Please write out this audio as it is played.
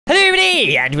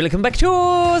Hey, and welcome back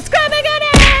to Squid.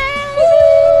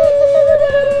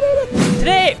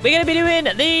 Today we're gonna be doing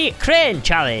the crane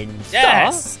challenge.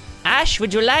 Yes. So, Ash,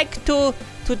 would you like to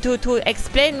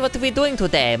explain what we're doing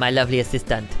today, my lovely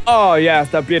assistant? Oh yes,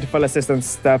 that beautiful assistant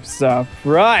steps up.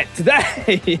 Right,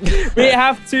 today we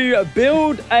have to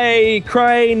build a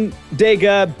crane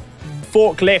digger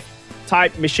forklift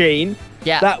type machine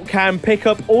that can pick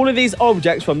up all of these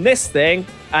objects from this thing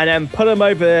and then put them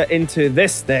over into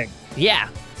this thing. Yeah.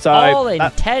 So all in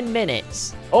 10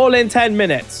 minutes. All in 10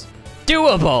 minutes.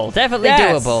 Doable, definitely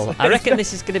doable. I reckon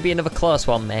this is going to be another close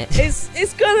one, mate.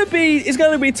 It's gonna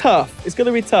be tough. It's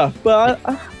gonna be tough, but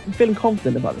I'm feeling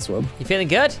confident about this one. You feeling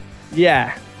good?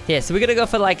 Yeah. Yeah. So we're gonna go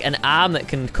for like an arm that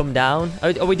can come down.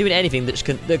 Are we doing anything that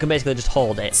can basically just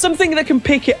hold it? Something that can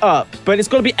pick it up, but it's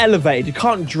got to be elevated. You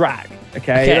can't drag.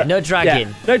 Okay. No dragging.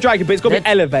 Yeah, no dragging, but it's got to be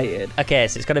elevated. Okay,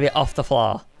 so it's got to be off the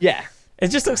floor. Yeah. It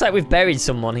just looks like we've buried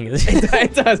someone here.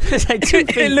 It does. It's like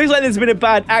it looks like there's been a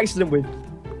bad accident with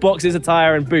boxes of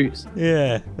tire and boots.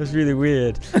 Yeah, that's really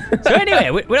weird. So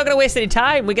anyway, we're not going to waste any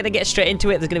time. We're going to get straight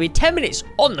into it. There's going to be 10 minutes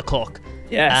on the clock.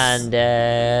 Yes. And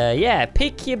yeah,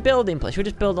 pick your building place. Should we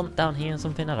just build on down here or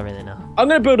something? I don't really know. I'm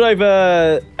going to build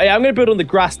over... Yeah, I'm going to build on the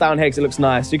grass down here because it looks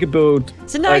nice. You could build...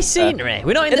 It's a nice scenery.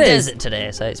 We're not in the desert today,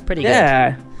 so it's pretty good.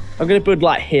 Yeah. I'm going to build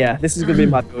like here. This is going to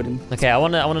be my building. Okay, I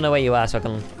want to know where you are so I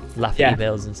can laugh at your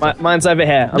builds and stuff. Mine's over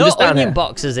here. I'm just down onion here.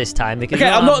 boxes this time. Because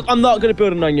okay, I'm not going to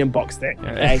build an onion box thing.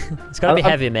 Okay. It's got to be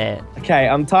heavy, mate. Okay,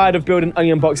 I'm tired of building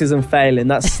onion boxes and failing.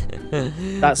 That's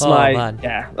man.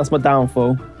 that's my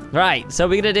downfall. Right, so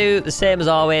we're going to do the same as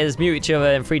always. Mute each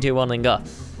other in 3, 2, 1 and go.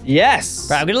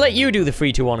 Yes. Right, I'm going to let you do the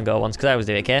 3, 2, 1 and go once because I always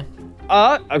do it, okay?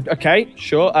 Okay,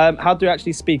 sure. How do you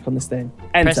actually speak on this thing?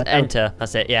 Enter. Press enter.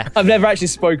 That's it, yeah. I've never actually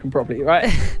spoken properly, right?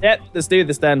 Yep, let's do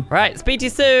this then. Right, speak to you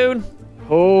soon.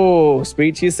 Oh,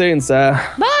 speak to you soon, sir.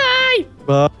 Bye.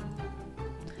 Bye.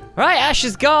 Right, Ash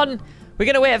is gone. We're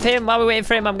going to wait for him. While we're waiting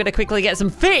for him, I'm going to quickly get some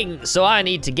things. So I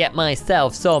need to get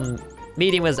myself some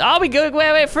meeting was. Are we good?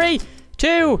 Wait, 3,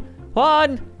 2,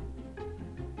 1.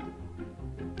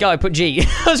 Go, I put G.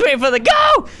 I was waiting for the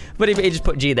go, but he just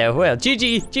put G there. Well,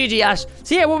 GG, Ash.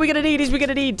 So yeah, what we're gonna need is we're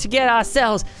gonna need to get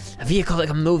ourselves a vehicle that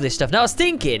can move this stuff. Now I was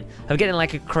thinking of getting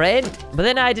like a crane, but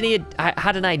then I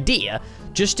had an idea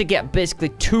just to get basically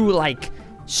 2 like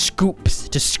scoops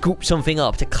to scoop something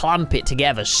up to clamp it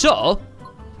together. So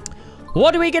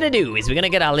what are we going to do is we're going to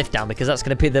get our lift down because that's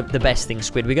going to be the best thing,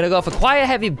 Squid. We're going to go for quite a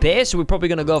heavy base, so we're probably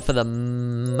going to go for the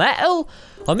metal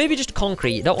or maybe just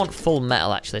concrete. You don't want full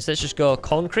metal, actually, so let's just go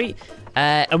concrete.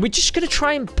 And we're just going to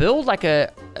try and build like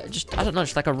just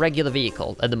like a regular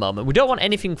vehicle at the moment. We don't want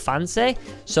anything fancy,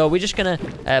 so we're just going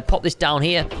to pop this down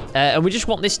here. And we just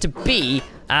want this to be,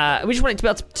 we just want it to be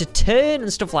able to turn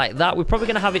and stuff like that. We're probably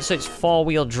going to have it so it's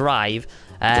 4-wheel drive.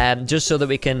 Just so that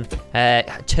we can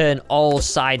turn all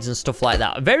sides and stuff like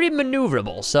that. Very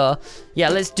maneuverable. So, yeah,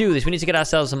 let's do this. We need to get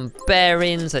ourselves some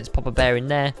bearings. Let's pop a bearing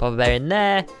there, pop a bearing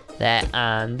there, there,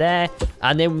 and there.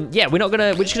 And then, yeah, we're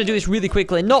just gonna do this really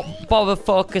quickly. Not bother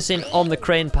focusing on the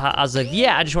crane part as of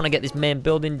yet. I just want to get this main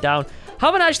building down.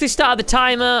 Haven't actually started the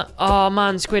timer. Oh,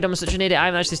 man, Squid, I'm such an idiot. I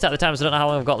haven't actually started the timer, so I don't know how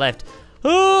long I've got left.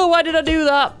 Oh, why did I do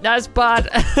that? That's bad.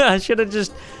 I should have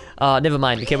just... Oh, never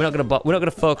mind. Okay, we're not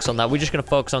gonna focus on that. We're just gonna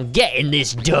focus on getting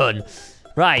this done.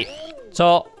 Right.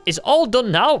 So it's all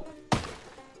done now.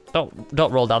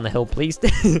 Don't roll down the hill, please.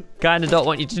 Kinda don't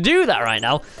want you to do that right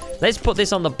now. Let's put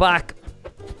this on the back,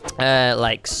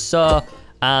 like so,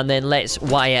 and then let's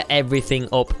wire everything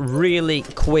up really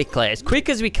quickly, as quick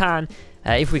as we can,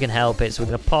 if we can help it. So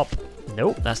we're gonna pop.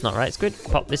 Nope, that's not right. It's good.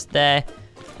 Pop this there.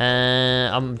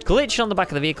 I'm glitching on the back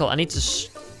of the vehicle. I need to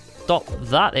stop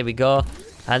that. There we go.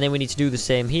 And then we need to do the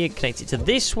same here. Connect it to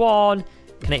this one,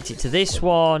 connect it to this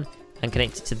one, and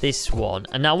connect it to this one.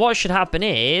 And now what should happen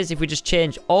is, if we just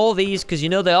change all these, because you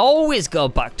know they always go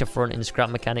back to front in scrap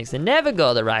mechanics. They never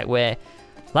go the right way,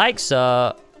 like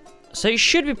so. So it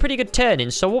should be pretty good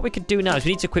turning. So what we could do now is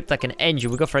we need to equip like an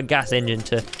engine. We'll go for a gas engine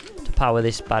to power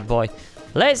this bad boy.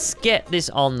 Let's get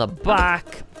this on the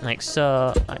back, like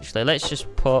so. Actually, let's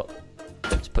put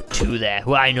 2 there.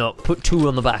 Why not? Put 2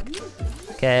 on the back.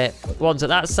 Okay, one's at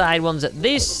that side, one's at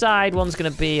this side, one's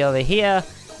going to be over here,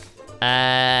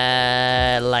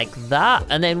 like that,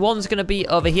 and then one's going to be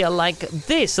over here like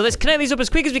this. So let's connect these up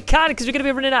as quick as we can, because we're going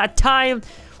to be running out of time.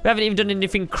 We haven't even done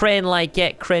anything crane-like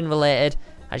yet, crane-related.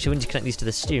 Actually, we need to connect these to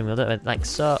the steering wheel, don't we? Like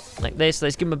so, like this.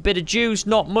 Let's give them a bit of juice,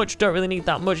 not much, don't really need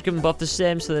that much. Give them both the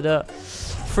same so they don't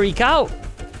freak out.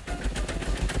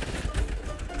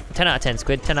 10 out of 10,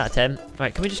 Squid, 10 out of 10.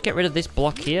 Right, can we just get rid of this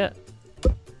block here?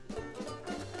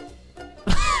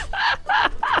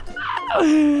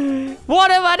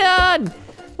 What have I done?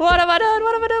 What have I done?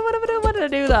 What have I done? What have I done? Why did I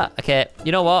do that? Okay,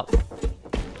 you know what?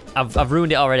 I've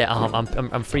ruined it already. I'm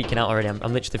freaking out already. I'm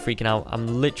literally freaking out. I'm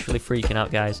literally freaking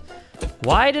out, guys.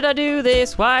 Why did I do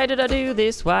this? Why did I do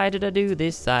this? Why did I do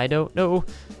this? I don't know.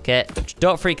 Okay,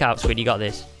 don't freak out, Squid. You got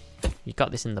this. You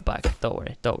got this in the bag. Don't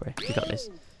worry. Don't worry. You got this.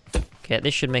 Okay,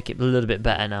 this should make it a little bit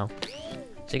better now.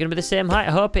 Is it going to be the same height?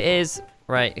 I hope it is.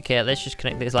 Right, okay, let's just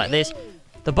connect this like this.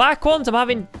 The back ones, I'm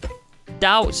having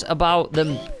doubts about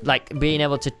them, like, being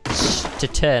able to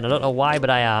turn. I don't know why, but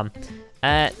I am.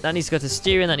 That needs to go to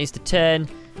steering. That needs to turn.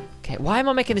 Okay, why am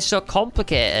I making this so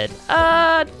complicated?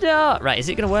 No. Right, is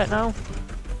it going to work now?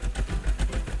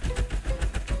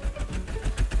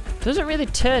 Doesn't really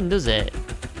turn, does it?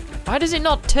 Why does it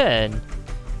not turn?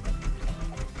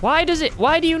 Why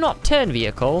do you not turn,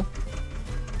 vehicle?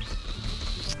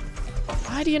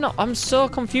 Why do you not? I'm so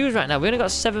confused right now. We only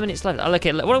got 7 minutes left.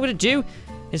 Okay, what I'm going to do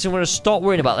is I'm going to stop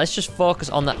worrying about it. Let's just focus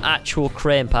on the actual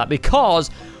crane part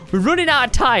because we're running out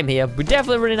of time here. We're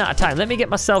definitely running out of time. Let me get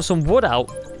myself some wood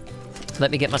out. Let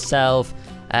me get myself...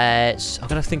 I'm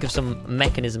going to think of some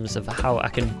mechanisms of how I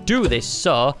can do this.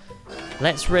 So,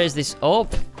 let's raise this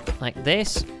up like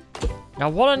this. Now,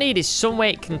 what I need is some way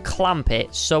it can clamp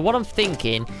it. So, what I'm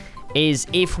thinking is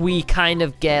if we kind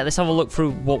of get... Let's have a look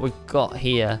through what we've got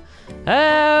here.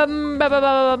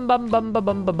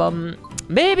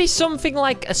 Maybe something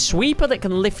like a sweeper that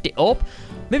can lift it up.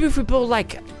 Maybe if we build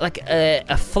like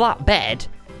a flat bed,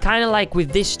 kind of like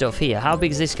with this stuff here. How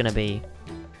big is this going to be?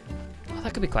 Oh,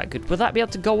 that could be quite good. Will that be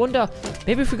able to go under?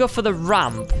 Maybe if we go for the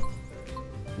ramp.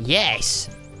 Yes.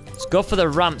 Let's go for the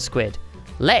ramp, Squid.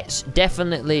 Let's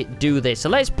definitely do this. So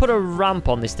let's put a ramp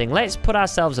on this thing. Let's put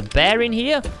ourselves a bearing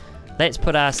here. Let's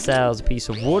put ourselves a piece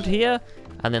of wood here.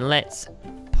 And then let's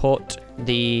put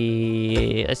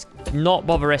the... Let's not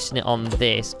bother resting it on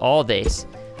this or this.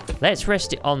 Let's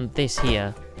rest it on this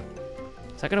here.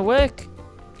 Is that going to work?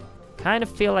 Kind of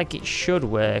feel like it should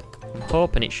work. I'm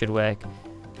hoping it should work.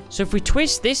 So if we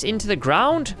twist this into the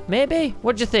ground, maybe?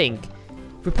 What do you think?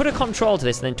 If we put a control to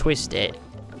this and then twist it,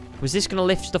 was this going to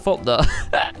lift stuff up, though?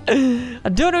 I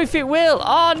don't know if it will.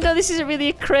 Oh, no, this isn't really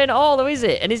a crane at all, though, is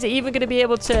it? And is it even going to be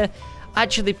able to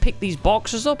actually pick these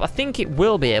boxes up? I think it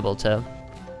will be able to.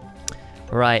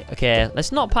 Right, okay.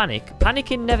 Let's not panic.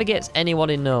 Panicking never gets anyone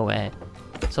in nowhere.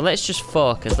 So let's just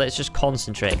focus. Let's just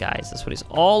concentrate, guys. That's what it's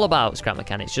all about, Scrap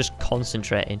Mechanics. Just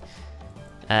concentrating.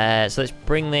 So let's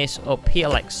bring this up here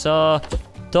like so.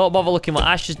 Don't bother looking what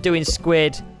Ash is doing,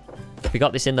 Squid. We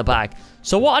got this in the bag.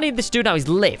 So what I need this to do now is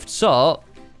lift. So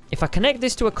if I connect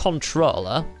this to a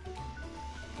controller,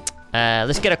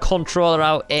 let's get a controller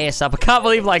out ASAP. I can't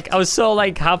believe, like, I was so,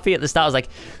 like, happy at the start. I was like,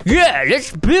 yeah,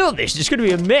 let's build this. It's going to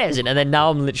be amazing. And then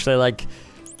now I'm literally like,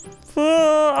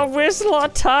 oh, I've wasted a lot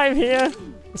of time here.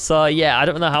 So yeah, I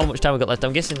don't know how much time we got left.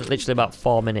 I'm guessing literally about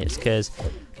 4 minutes because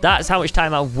that's how much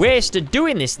time I wasted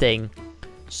doing this thing.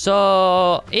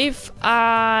 So if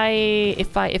I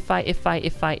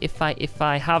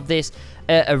have this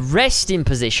a resting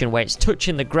position where it's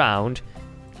touching the ground,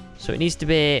 so it needs to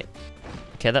be,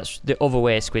 okay, that's the other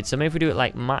way, Squid. So maybe if we do it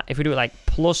like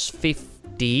plus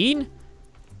 15,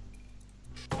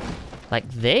 like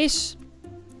this,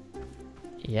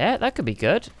 yeah, that could be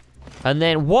good. And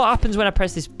then what happens when I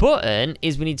press this button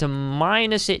is we need to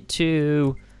minus it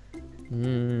to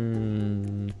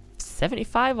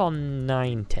 75 or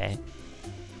 90.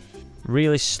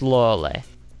 Really slowly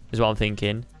is what I'm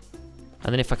thinking.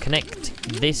 And then if I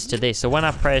connect this to this, so when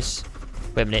I press...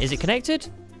 Wait a minute, is it connected?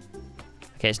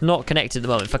 Okay, it's not connected at the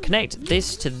moment. If I connect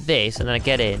this to this and then I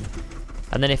get in,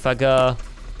 and then if I go...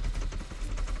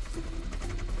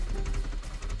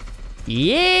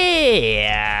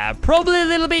 Yeah! Probably a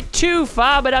little bit too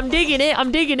far, but I'm digging it.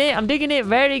 I'm digging it. I'm digging it.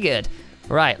 Very good.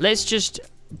 Right, let's just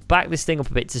back this thing up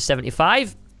a bit to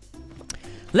 75.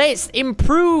 Let's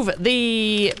improve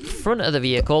the front of the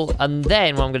vehicle, and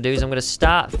then what I'm going to do is I'm going to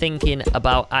start thinking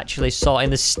about actually sorting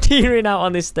the steering out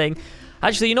on this thing.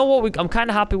 Actually, you know what? I'm kind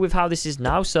of happy with how this is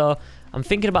now, so I'm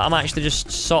thinking about I'm actually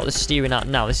just sort the steering out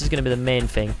now. This is going to be the main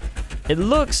thing. It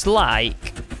looks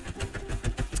like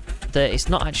that it's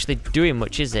not actually doing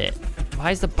much, is it?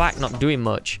 Why is the back not doing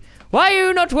much? Why are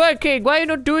you not working? Why are you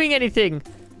not doing anything?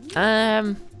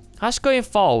 That's going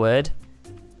forward.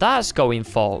 That's going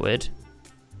forward.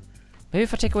 Maybe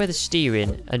if I take away the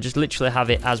steering and just literally have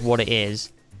it as what it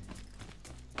is.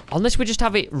 Unless we just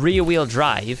have it rear wheel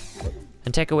drive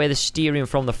and take away the steering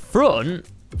from the front.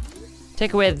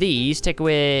 Take away these, take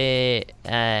away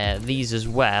these as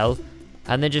well.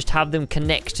 And then just have them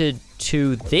connected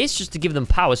to this just to give them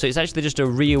power. So it's actually just a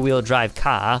rear wheel drive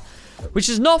car. Which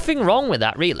is nothing wrong with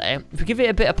that, really. If we give it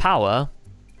a bit of power,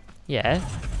 Yeah.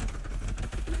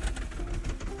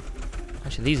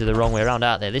 Actually, these are the wrong way around,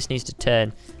 aren't they? This needs to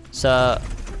turn. So,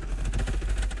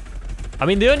 I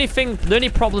mean, the only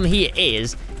problem here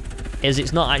is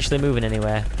it's not actually moving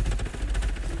anywhere.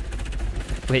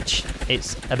 Which,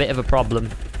 it's a bit of a problem.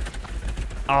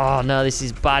 Oh, no, this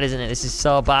is bad, isn't it? This is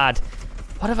so bad.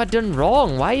 What have I done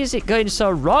wrong? Why is it going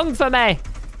so wrong for me?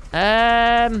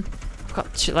 I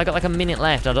got like a minute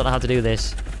left. I don't know how to do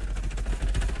this.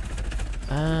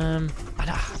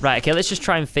 Right, okay, let's just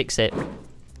try and fix it.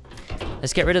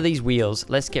 Let's get rid of these wheels.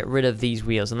 Let's get rid of these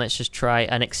wheels, and let's just try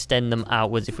and extend them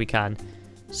outwards if we can.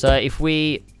 So if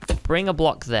we bring a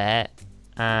block there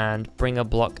and bring a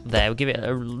block there, we'll give it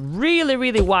a really,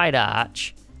 really wide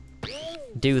arch.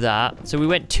 Do that. So we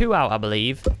went 2 out, I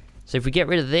believe. So if we get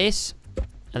rid of this,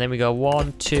 and then we go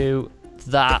 1, 2,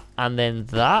 that, and then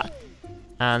that,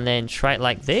 and then try it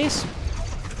like this.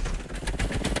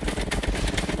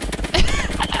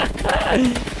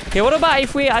 Okay, what about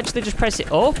if we actually just press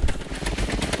it up?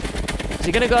 Is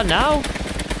it gonna go now?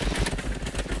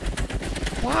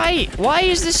 Why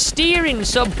is the steering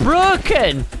so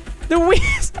broken? The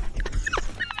wheels.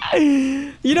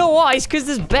 You know what? It's because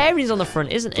there's bearings on the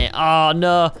front, isn't it? Oh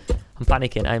no. I'm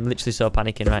panicking. I'm literally so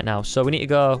panicking right now. So we need to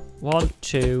go 1,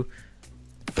 2,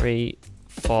 3,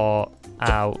 4,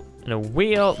 out, and a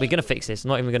wheel. We're gonna fix this. I'm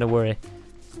not even gonna worry.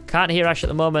 Can't hear Ash at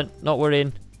the moment. Not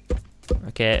worrying.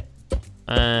 Okay.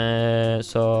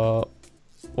 So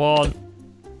 1,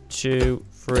 2,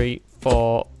 3,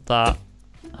 4, that,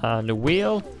 and a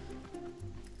wheel.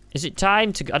 Is it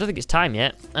time to? I don't think it's time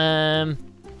yet.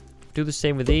 Do the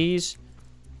same with these.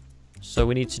 So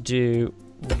we need to do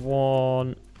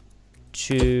 1,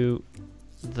 2,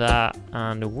 that,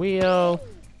 and a wheel.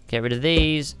 Get rid of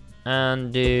these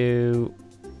and do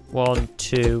 1,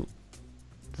 2,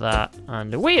 that,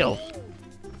 and a wheel.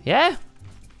 Yeah.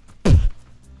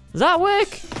 Does that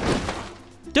work?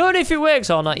 Don't know if it works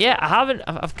or not. Yeah, I haven't.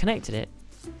 I've connected it.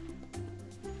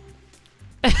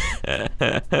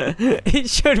 It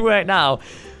should work now.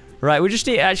 Right, we just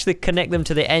need to actually connect them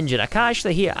to the engine. I can't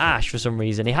actually hear Ash for some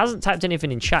reason. He hasn't typed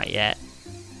anything in chat yet.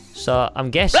 So I'm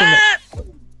guessing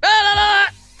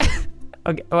that...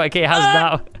 okay, it has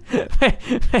now.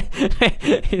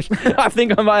 I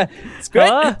think I might... Squid?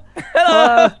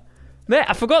 Hello? Mate,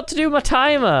 I forgot to do my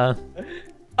timer.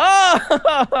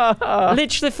 Oh!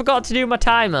 Literally forgot to do my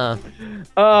timer.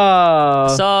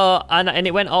 Oh. So, and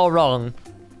it went all wrong.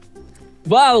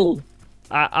 Well...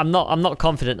 I'm not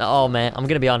confident at all, mate. I'm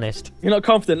gonna be honest. You're not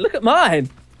confident? Look at mine.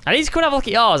 I need to come and have a look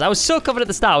at yours. I was so confident at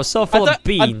the start. I was so full of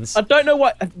beans. I don't know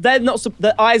what they're not.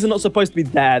 The eyes are not supposed to be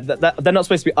there. They're not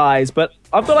supposed to be eyes. But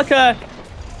I've got like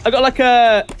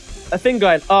a thing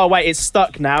going. Oh wait, it's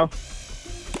stuck now.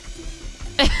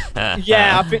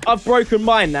 Yeah, I think I've broken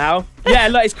mine now. Yeah,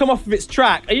 look, it's come off of its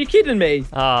track. Are you kidding me?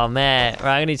 Oh man,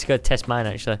 right. I need to go test mine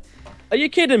actually. Are you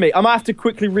kidding me? I might have to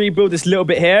quickly rebuild this little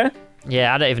bit here.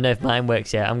 Yeah, I don't even know if mine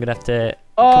works yet. I'm gonna have to.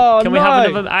 Oh Can no! we have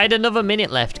another? I had another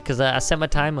minute left because I set my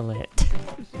timer late.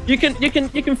 You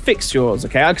can fix yours,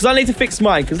 okay? Because I need to fix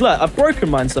mine. Because look, I've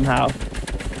broken mine somehow.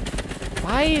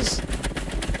 Why is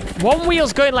one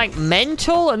wheel's going like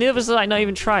mental and the others are like not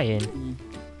even trying?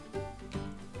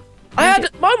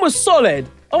 Mine was solid.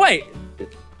 Oh wait,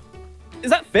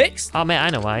 is that fixed? Oh mate, I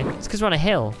know why. It's because we're on a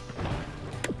hill.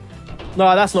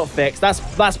 No, that's not fixed. That's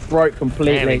broke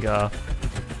completely. There we go.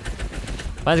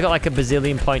 Mine's got like a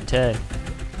bazillion point turn.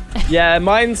 Yeah,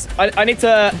 mine's. I need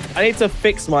to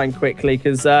fix mine quickly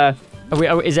because.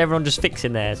 Is everyone just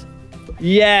fixing theirs?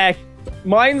 Yeah,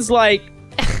 mine's like.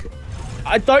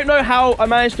 I don't know how I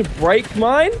managed to break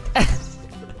mine.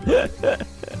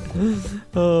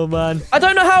 Oh man. I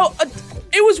don't know how.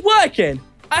 It was working.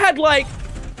 I had like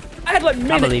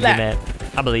minutes I believe left. you,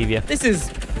 mate. I believe you. This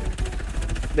is.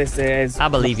 I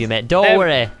believe you, mate. Don't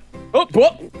worry. Oh,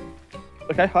 what?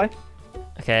 Okay, hi.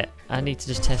 Okay, I need to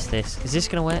just test this. Is this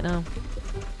gonna work now?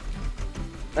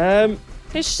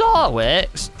 It sort of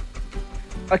works.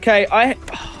 Okay, oh,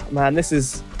 man, this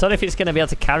is. I don't know if it's gonna be able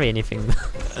to carry anything.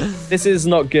 This is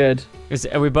not good.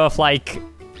 Are we both like?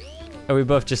 Are we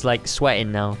both just like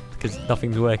sweating now because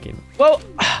nothing's working? Well,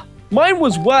 mine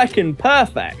was working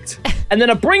perfect, and then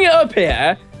I bring it up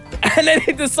here, and then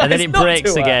it decides and then it not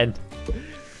breaks to again.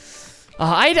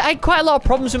 I had quite a lot of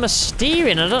problems with my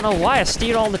steering. I don't know why. I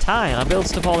steer all the time. I build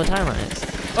stuff all the time on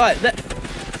it. All right,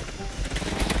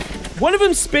 one of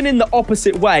them's spinning the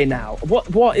opposite way now.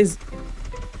 What is?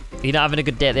 You're not having a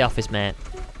good day at the office, mate.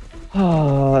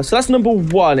 Oh, so that's number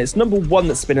one. It's number one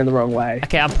that's spinning the wrong way.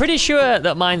 Okay, I'm pretty sure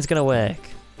that mine's gonna work.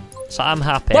 So I'm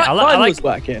happy. Mine was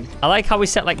working. I like how we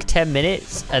set like 10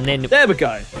 minutes and then... There we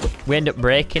go. we end up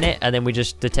breaking it, and then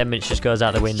the 10 minutes just goes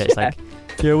out the window. It's like,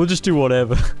 yeah, we'll just do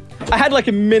whatever. I had like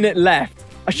a minute left.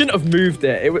 I shouldn't have moved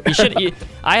it.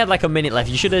 I had like a minute left.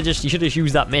 You should have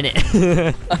used that minute.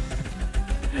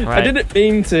 Right. I didn't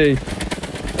mean to.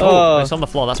 Oh, it's on the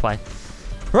floor. That's why.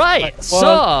 Right.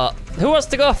 So, who wants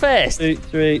to go first? 2,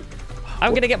 3.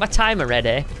 I'm gonna get my timer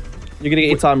ready. You're gonna get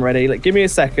your timer ready. Like, give me a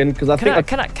second, because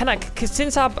Cause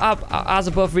since ours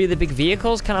are both really big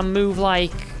vehicles, can I move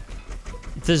like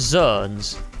the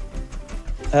zones?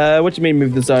 What do you mean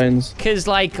move the zones? Because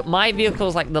like my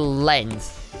vehicle's like the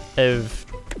length of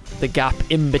the gap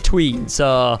in between,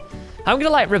 so I'm gonna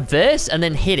like reverse and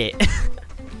then hit it.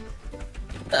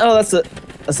 Oh, that's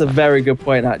a very good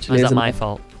point, actually. Is that my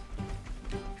fault?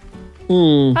 I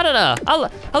don't know.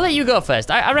 I'll let you go first.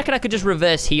 I reckon I could just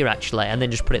reverse here actually, and then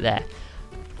just put it there.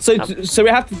 So we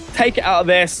have to take it out of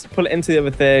this, pull it into the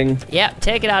other thing. Yeah,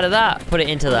 take it out of that, put it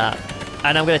into that,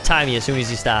 and I'm gonna time you as soon as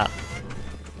you start.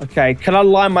 Okay, can I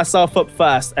line myself up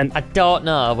first? And I don't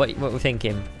know what we're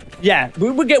thinking. Yeah,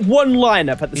 we'll get one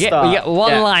lineup at the start. We get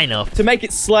one lineup to make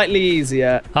it slightly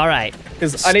easier. All right.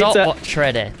 Because I need to watch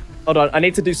ready. Hold on, I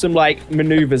need to do some like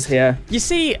maneuvers here. You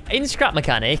see, in Scrap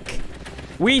Mechanic,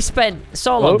 we spent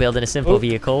so long building a simple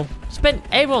vehicle.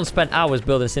 Everyone spent hours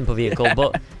building a simple vehicle,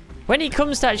 but when it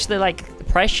comes to actually like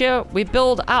pressure, we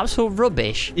build absolute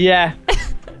rubbish. Yeah.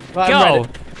 Right, go. I'm ready.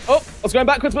 Oh, I was going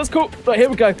backwards, but that's cool. Right, here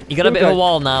we go. You got a bit of a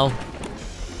wall now.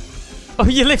 Oh,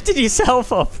 you lifted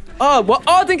yourself up. Oh, well,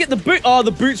 I didn't get the boot. Oh,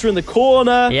 the boots are in the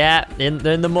corner. Yeah,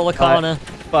 they're in the muller corner.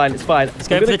 Fine, it's fine. Let's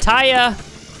go for the tire.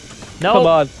 No. Come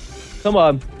on. Come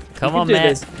on. Come on,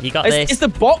 mate. You got this. It's the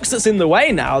box that's in the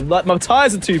way now. Like, my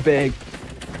tires are too big.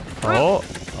 Oh.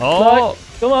 No,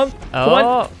 come on. Come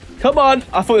on. Come on.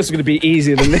 I thought this was going to be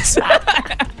easier than this.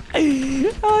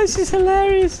 Oh, this is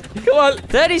hilarious. Come on.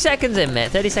 30 seconds in,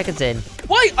 mate. 30 seconds in.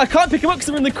 Wait, I can't pick them up because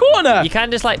they're in the corner. You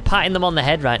can't just like patting them on the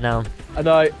head right now. I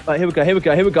know. Right, here we go. Here we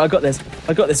go. Here we go. I got this.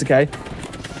 I got this, okay?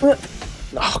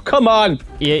 Oh, come on.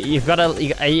 You've got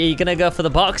to... Are you going to go for the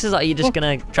boxes, or are you just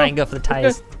going to try and go for the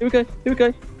tires? Here we go. Here we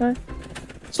go. Right.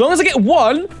 As long as I get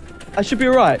one, I should be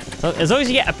all right. So, as long as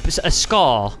you get a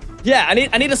score. Yeah, I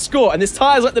need a score, and this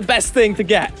tire's like the best thing to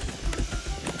get.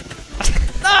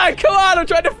 No, come on, I'm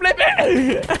trying to flip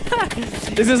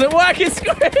it. This isn't working,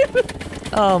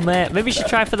 Squid. Oh, man. Maybe you should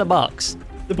try for the box.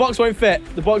 The box won't fit.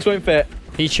 The box won't fit.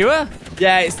 Are you sure?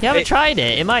 Yeah, you haven't tried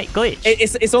it. It might glitch.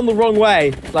 It's on the wrong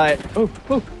way. Like, oh,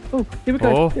 here we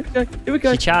go. Oh. Here we go. Here we go.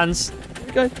 Your chance. Here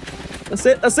we go. That's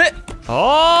it. That's it.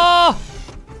 Oh!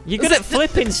 You're good at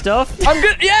flipping stuff. I'm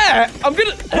good. Yeah, I'm good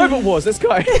at Robot Wars. Let's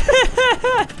go.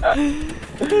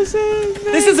 This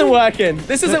isn't working.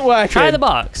 This isn't working. Try the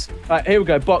box. All right, here we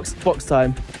go. Box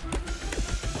time.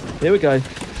 Here we go.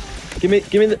 Give me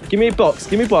a box.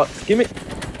 Give me a box. Give me.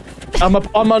 I'm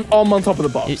on top of the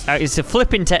box. It's a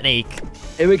flipping technique.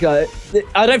 Here we go.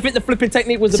 I don't think the flipping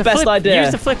technique was the best idea.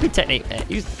 Use the flipping technique.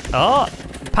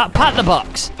 Pat the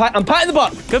box. I'm patting the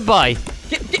box. Good boy.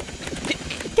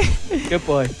 Good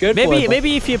boy. Good boy.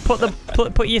 Maybe if you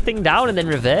put your thing down and then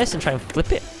reverse and try and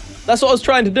flip it. That's what I was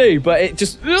trying to do, but it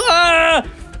just.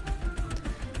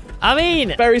 I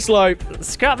mean, very slow.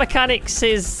 Scrap Mechanics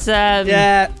is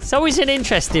yeah. It's always an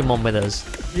interesting one with us.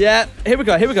 Yeah. Here we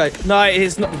go. Here we go. No,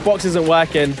 it's not. The box isn't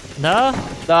working. No.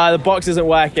 No, the box isn't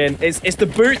working. It's the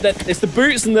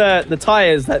boots and the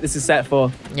tires that this is set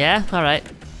for. Yeah. All right.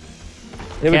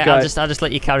 Here we go. I'll just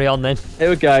let you carry on then. Here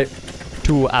we go.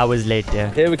 2 hours later.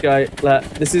 Here we go. Look,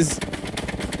 this is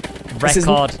record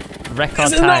time.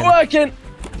 This is not working.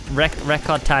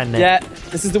 Record time, mate. Yeah,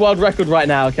 this is the world record right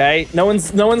now. Okay, no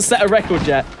one's set a record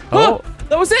yet. Oh,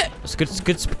 that was it. It's good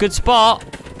spot.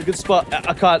 It's a good spot.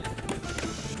 I can't.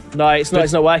 No, it's not.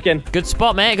 It's not working. Good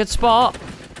spot, mate. Good spot.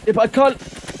 Yeah, but I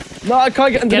can't. No, I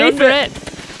can't get underneath it.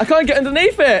 I can't get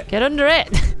underneath it. Get under it.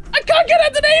 I can't get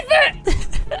underneath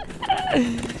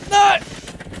it. No.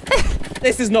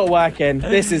 This is not working.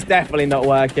 This is definitely not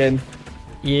working.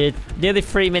 You're nearly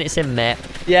 3 minutes in, mate.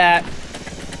 Yeah.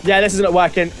 Yeah, this is not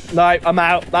working. No, I'm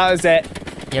out. That was it.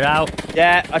 You're out.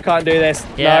 Yeah, I can't do this.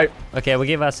 Yeah. No. Okay, we'll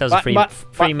give ourselves a 3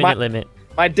 minute limit.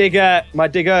 My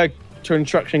digger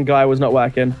construction guy was not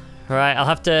working. All right,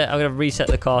 I'm gonna reset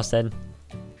the course then.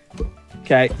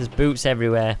 Okay. There's boots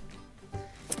everywhere.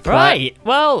 Right.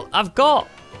 Well, I've got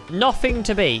nothing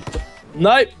to beat.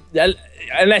 No,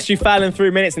 unless you fail in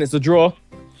 3 minutes and it's a draw.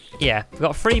 Yeah, we've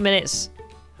got 3 minutes.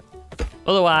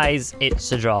 Otherwise,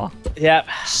 it's a draw. Yep.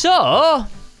 So,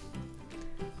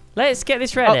 let's get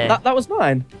this ready. Oh, that was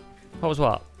mine. What was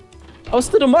what? I was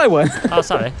stood on my one. Oh,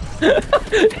 sorry.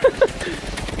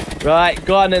 Right,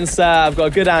 go on then, sir. I've got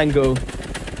a good angle.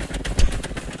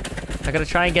 I gotta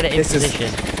try and get it in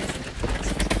position.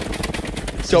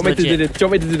 Do you want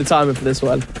me to do the timer for this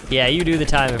one? Yeah, you do the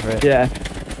timer for it. Yeah.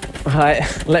 All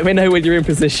right. Let me know when you're in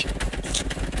position.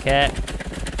 Okay.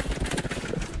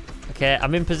 Okay,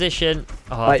 I'm in position.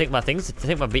 Oh, I think my wheels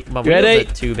are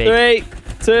too big.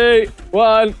 3, 2,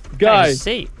 1, go. I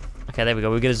see. Okay, there we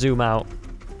go. We're gonna zoom out.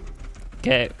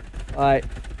 Okay. All right.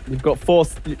 You've got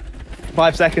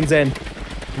 5 seconds in.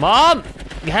 Come on!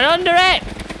 Get under it!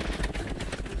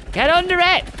 Get under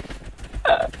it!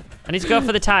 I need to go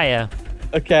for the tire.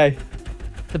 Okay.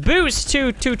 The boost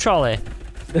too trolley.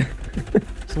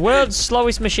 It's the world's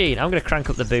slowest machine. I'm gonna crank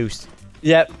up the boost.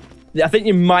 Yep. I think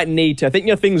you might need to. I think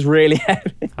your thing's really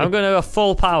heavy. I'm gonna go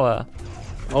full power.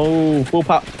 Oh, full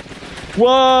power.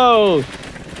 Whoa!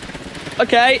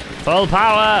 Okay. Full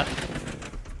power.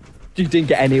 You didn't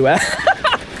get anywhere.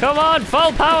 Come on,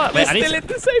 full power. We're still in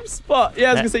the same spot.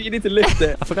 Yeah, I was gonna say you need to lift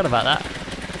it. I forgot about that.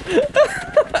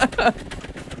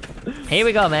 Here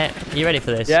we go, mate. You ready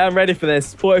for this? Yeah, I'm ready for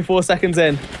this. 44 seconds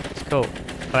in. It's cool. All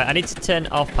right, I need to turn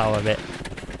off power a bit.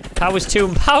 Power's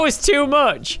too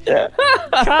much.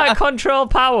 Can't control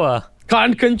power.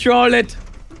 Can't control it.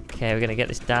 Okay, we're gonna get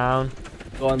this down.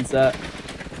 Go on, sir.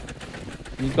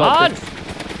 You Come got on. this.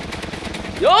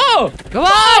 Oh! Come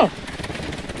on!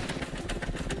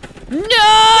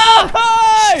 No!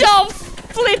 Hey! Stop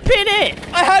flipping it!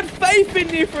 I had faith in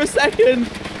you for a second.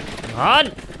 Come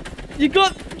on! You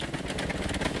got...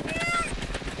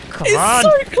 Come it's on!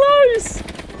 so close!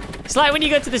 It's like when you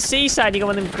go to the seaside, you go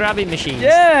on them grabbing machines.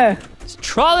 Yeah! It's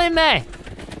trolling me!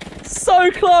 So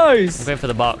close! I'm going for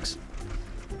the box.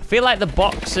 I feel like the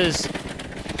boxes...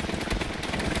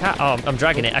 Oh, I'm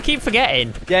dragging it. I keep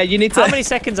forgetting. Yeah, you need to... How many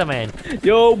seconds am I in?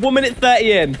 You're 1 minute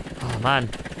 30 in. Oh, man.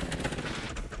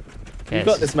 Okay, You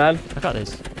got this, man. I got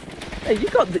this. Hey, you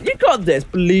got this.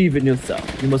 Believe in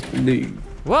yourself. You must believe.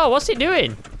 Whoa, what's it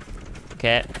doing?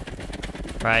 Okay.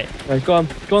 Right. Right, go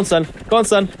on, son. Go on,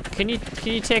 son. Can you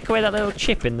take away that little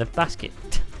chip in the basket?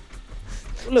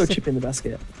 A little chip in the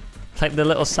basket. Like the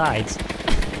little sides.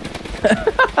 No!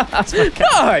 I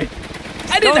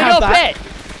didn't have that.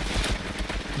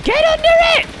 Get under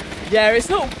it! Yeah, it's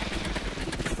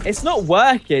not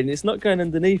working. It's not going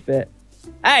underneath it.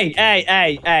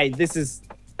 Hey, this is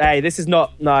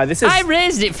not, no, this is... I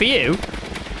raised it for you.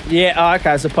 Yeah, oh,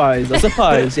 okay, I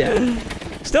suppose, yeah.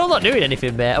 Still not doing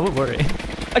anything, mate, I wouldn't worry.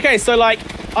 Okay, so like,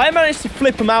 I managed to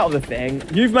flip them out of the thing.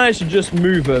 You've managed to just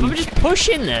move them. I'm just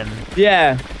pushing them.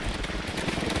 Yeah.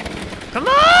 Come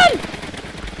on!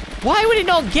 Why would it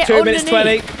not get 2 underneath?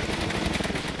 minutes 20.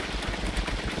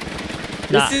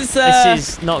 This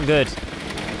is not good.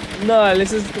 No,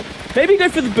 this is... Maybe go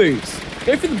for the boots.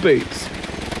 Go for the boots.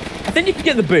 I think you can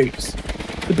get the boots.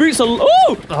 The boots are...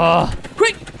 Oh! Oh.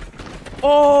 Quick!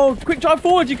 Oh, quick drive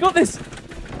forward. You got this.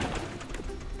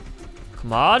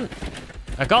 Come on.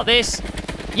 I got this.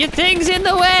 Your thing's in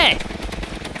the way.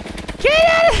 Get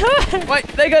out of the way. Wait,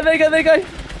 there you go.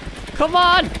 Come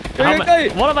on. Go.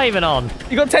 What am I even on?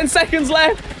 You got 10 seconds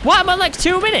left. What, am I on like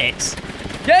 2 minutes?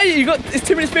 Yeah, you got... It's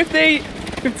 2 minutes 50,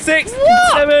 56,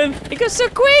 What? 57. It goes so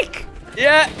quick.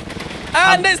 Yeah.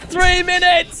 And it's 3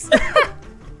 minutes.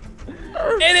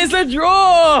 It is a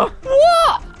draw.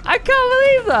 What? I can't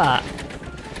believe that.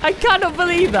 I cannot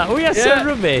believe that. We are so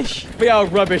rubbish. We are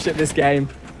rubbish at this game.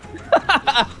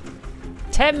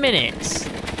 10 minutes.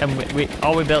 And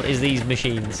all we built is these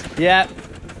machines. Yeah.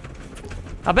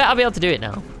 I bet I'll be able to do it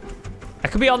now. I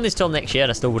could be on this till next year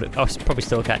and I probably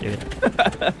still can't do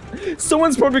it.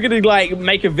 Someone's probably going to like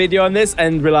make a video on this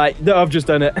and be like, no, I've just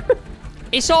done it.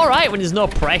 It's all right when there's no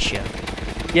pressure.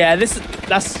 Yeah, there's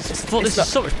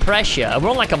so much pressure. And we're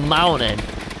on like a mountain.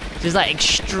 There's like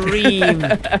extreme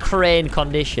crane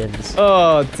conditions.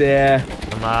 Oh dear.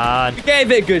 Come on. You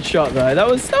gave it a good shot though. That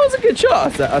was a good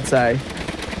shot, I'd say.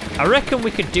 I reckon we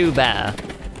could do better.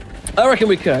 I reckon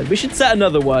we could. We should set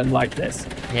another one like this.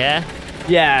 Yeah?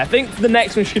 Yeah, I think the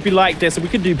next one should be like this and we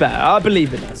could do better. I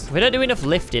believe in us. We don't do enough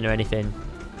lifting or anything.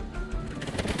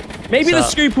 Maybe the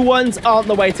scooper ones aren't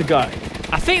the way to go.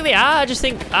 I think they are. I just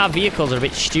think our vehicles are a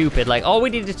bit stupid. Like, all we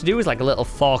needed to do was like a little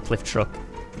forklift truck.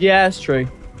 Yeah, that's true.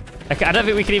 I don't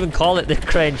think we can even call it the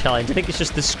crane challenge. I think it's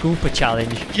just the scooper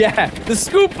challenge. Yeah, the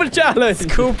scooper challenge.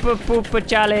 Scooper pooper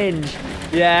challenge.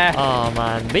 Yeah. Oh,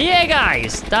 man. But yeah,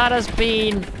 guys, that has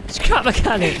been Scrap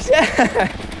Mechanics.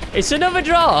 Yeah. It's another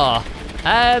draw.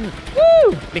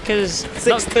 Woo! Because...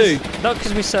 6-2. Not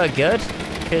because we're so good.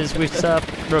 Because we're so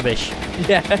rubbish.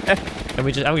 Yeah. And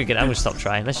I'm gonna stop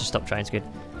trying. Let's just stop trying, Squid.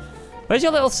 Where's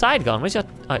your little side gone? Where's your...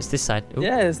 Oh, it's this side. Ooh.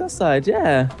 Yeah, it's that side,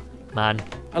 yeah. Man.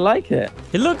 I like it.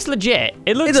 It looks legit.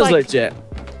 It does look legit.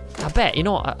 I bet, you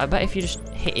know what? I bet if you just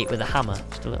hit it with a hammer,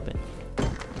 just a little bit.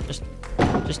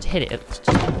 Just hit it,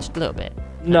 just a little bit.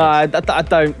 No, I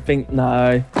don't think,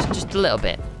 no. Just a little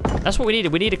bit. That's what we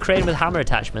needed. We need a crane with hammer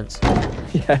attachments.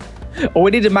 Yeah. Or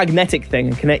we need a magnetic thing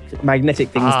and connect magnetic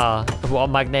things. Ah, what a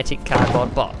magnetic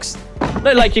cardboard box.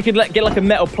 No, like you could get like a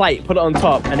metal plate, put it on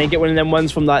top, and then get one of them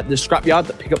ones from like the scrapyard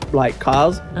that pick up like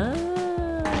cars.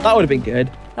 That would have been good.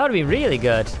 That would have been really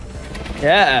good.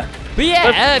 Yeah. But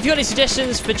yeah, if you got any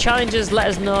suggestions for challenges, let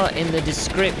us know in the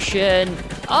description.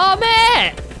 Oh,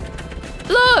 mate!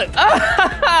 Look!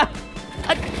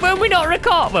 When we not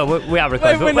record, well, we are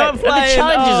recording. When we're not playing. The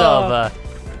challenge is over.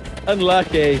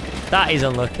 Unlucky. That is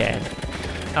unlucky.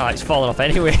 Oh, it's fallen off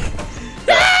anyway.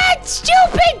 That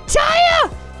stupid tire!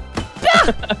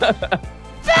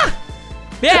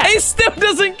 Yeah. It still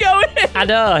doesn't go in. I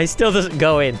know, it still doesn't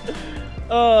go in.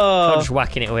 Oh. I'm just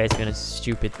whacking it away to be honest.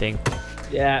 Stupid thing.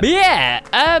 Yeah. But yeah,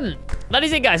 that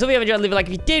is it, guys. Hope you have enjoyed. Leave a like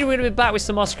if you did. We're going to be back with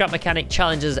some more scrap mechanic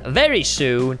challenges very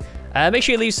soon. Make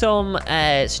sure you leave some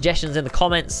suggestions in the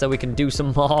comments so we can do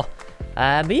some more.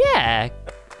 But yeah,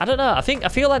 I don't know. I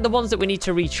feel like the ones that we need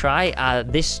to retry are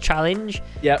this challenge.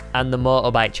 Yep. And the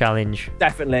motorbike challenge.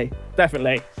 Definitely.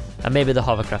 And maybe the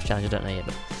hovercraft challenge. I don't know yet.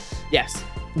 But... Yes.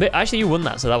 But actually, you won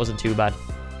that, so that wasn't too bad.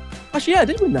 Actually, yeah, I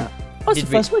did win that. That's the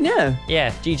first one, yeah. Yeah,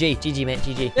 GG, mate,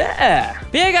 GG. Yeah.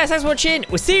 But yeah, guys, thanks for watching.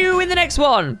 We'll see you in the next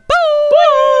one.